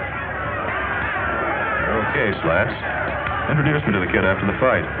 Okay, Slats. Introduce me to the kid after the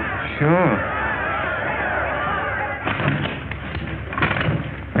fight. Sure.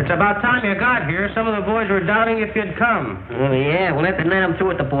 It's about time you got here. Some of the boys were doubting if you'd come. Oh, yeah. Well, after tonight, I'm through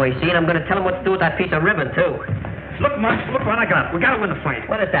with the boys, see? And I'm gonna tell them what to do with that piece of ribbon, too. Look, Muggs, look what I got. We gotta win the fight.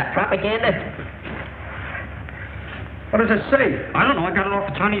 What is that, propaganda? What does it say? I don't know. I got it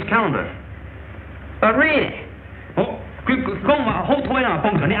off the Chinese calendar. Read it. Oh, so you have a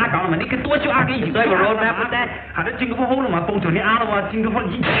roadmap with that?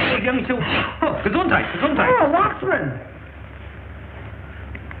 Oh, Watchman.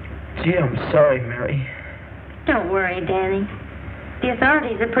 Gee, I'm sorry, Mary. Don't worry, Danny. The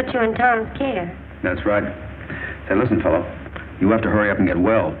authorities have put you in Tom's care. That's right. Say, listen, fellow. You have to hurry up and get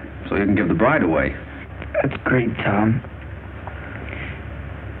well so you can give the bride away. That's great, Tom.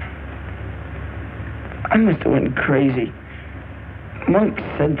 I must have went crazy. Monk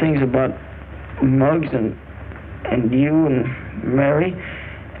said things about Muggs and you and Mary,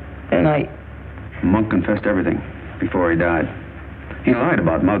 and I... Monk confessed everything before he died. He lied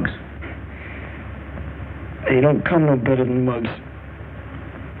about Muggs. They don't come no better than Muggs.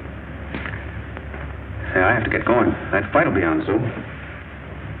 Hey, I have to get going. That fight will be on soon.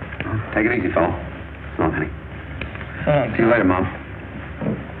 Well, take it easy, fellow. So long, honey. Thanks. See you later, Mom.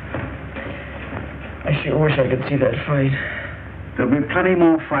 I sure wish I could see that fight. There'll be plenty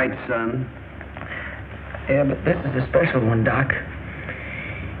more fights, son. Yeah, but this is a special one, Doc.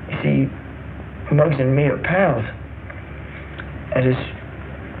 You see, Muggs and me are pals. That is,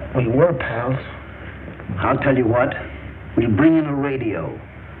 we were pals. I'll tell you what. We'll bring in a radio.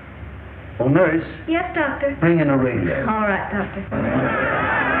 Oh, nurse, Yes, Doctor. bring in a radio. All right,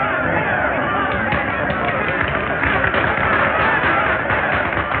 Doctor.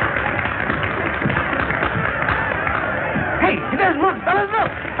 Hey, there's Muggs, fellas, look!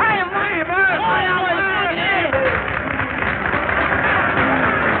 I am my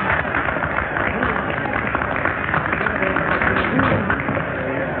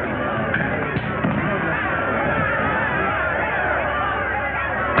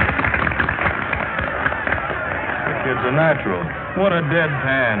Kid's a natural. What a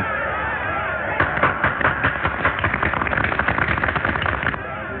deadpan.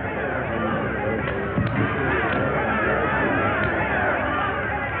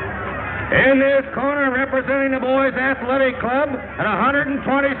 In this corner, representing the boys' athletic club at 126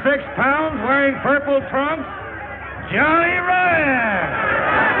 pounds, wearing purple trunks, Johnny Ryan.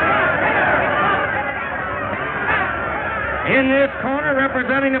 In this corner,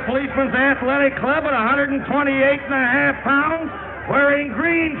 representing the policeman's athletic club at 128.5 pounds, wearing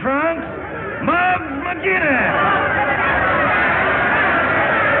green trunks, Muggs McGinnis.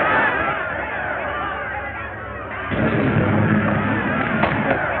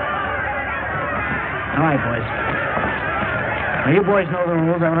 All right, boys. Now, you boys know the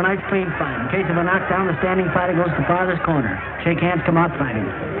rules. I want a nice clean fight. In case of a knockdown, the standing fighter goes to the farthest corner. Shake hands, come out fighting.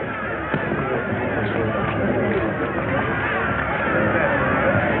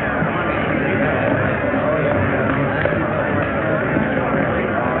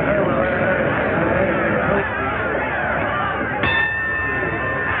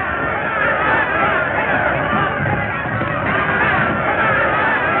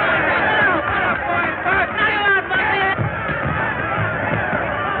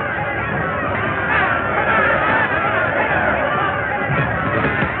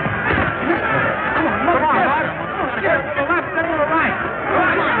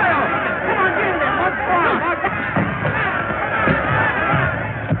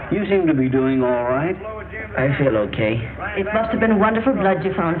 You seem to be doing all right. I feel okay. It must have been wonderful blood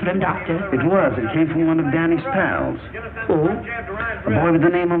you found for him, Doctor. It was. It came from one of Danny's pals. Who? A boy with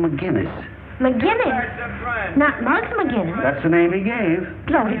the name of McGinnis. McGinnis. Not Muggs McGinnis. That's the name he gave.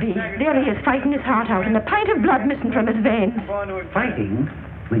 Glory be. There he is, fighting his heart out and a pint of blood missing from his veins. Fighting?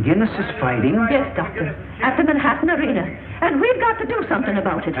 McGinnis is fighting? Yes, Doctor. At the Manhattan Arena. And we've got to do something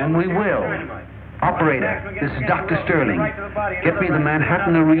about it. And we will. Operator, this is Dr. Sterling. Get me the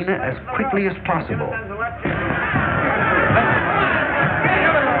Manhattan Arena as quickly as possible.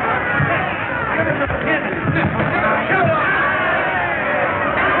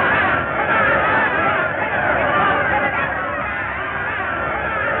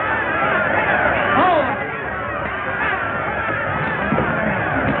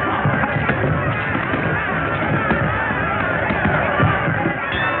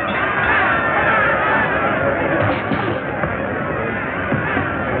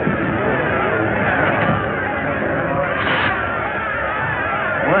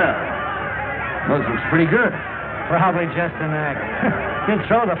 Pretty good. Probably just an act. He'll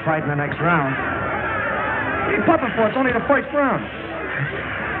throw the fight in the next round. What are you pumping for? It's only the first round.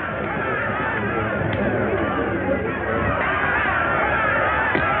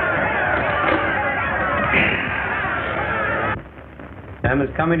 Sam is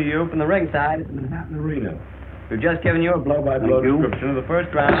coming to you from the ringside at the Manhattan Arena. We've just given you a blow-by-blow description of the first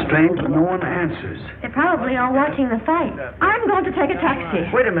round. Strange, but no one answers. They're probably all watching the fight. I'm going to take a taxi.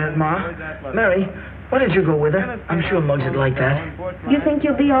 Wait a minute, Ma. Mary, why did you go with her? I'm sure Muggs would like that. You think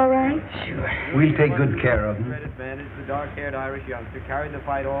you'll be all right? Sure. We'll take good care of him. Advantage, the dark-haired Irish youngster carried the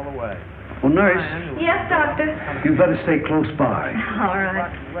fight all the way. Well, nurse, Yes, Doctor. you better stay close by. All right.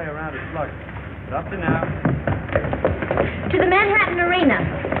 His way around is sluggish. But up to now, To the Manhattan Arena.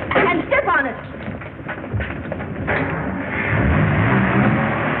 And step on it.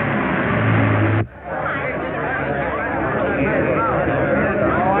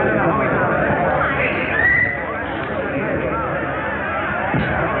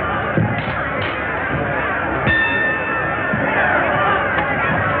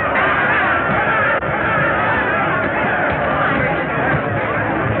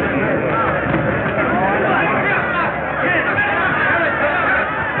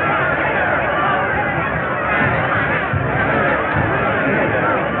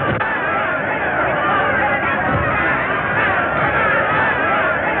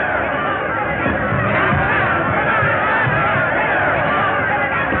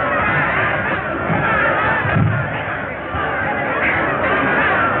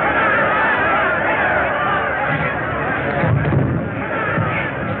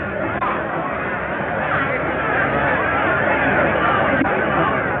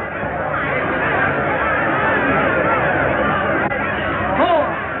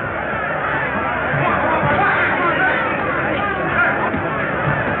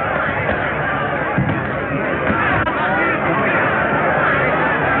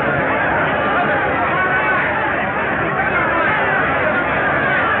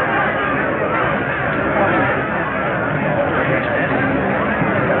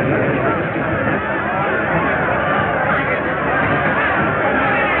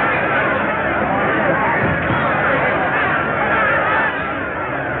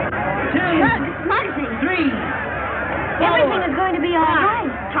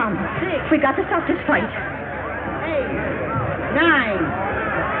 Tom. 6. We got to stop this fight. 8. 9.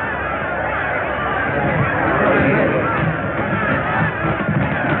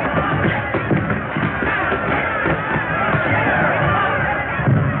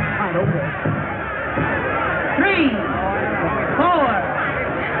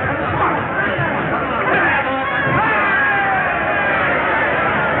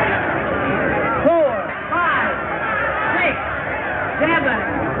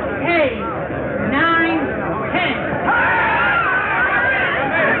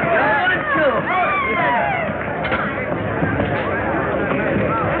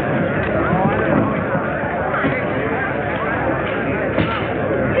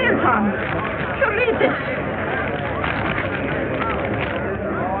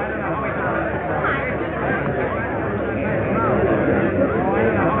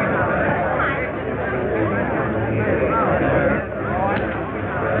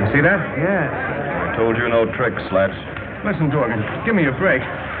 See that? Yes. I told you no tricks, Slats. Listen, Dorgan, give me a break.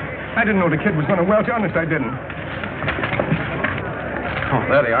 I didn't know the kid was going to welch. Honest, I didn't. Oh,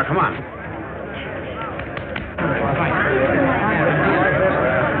 there they are. Come on.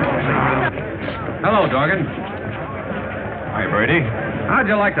 Hello, Dorgan. Hi, Brady.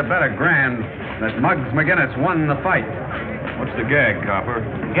 How'd you like to bet $1,000 that Muggs McGinnis won the fight? What's the gag, Copper?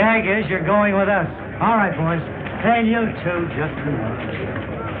 Gag is you're going with us. All right, boys. And you too, just a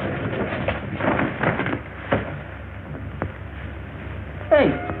minute. Hey,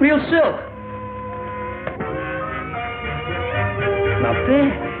 real silk. Not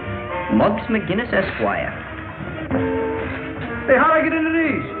bad. Muggs McGinnis, Esquire. Hey, how'd I get into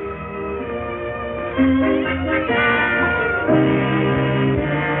these?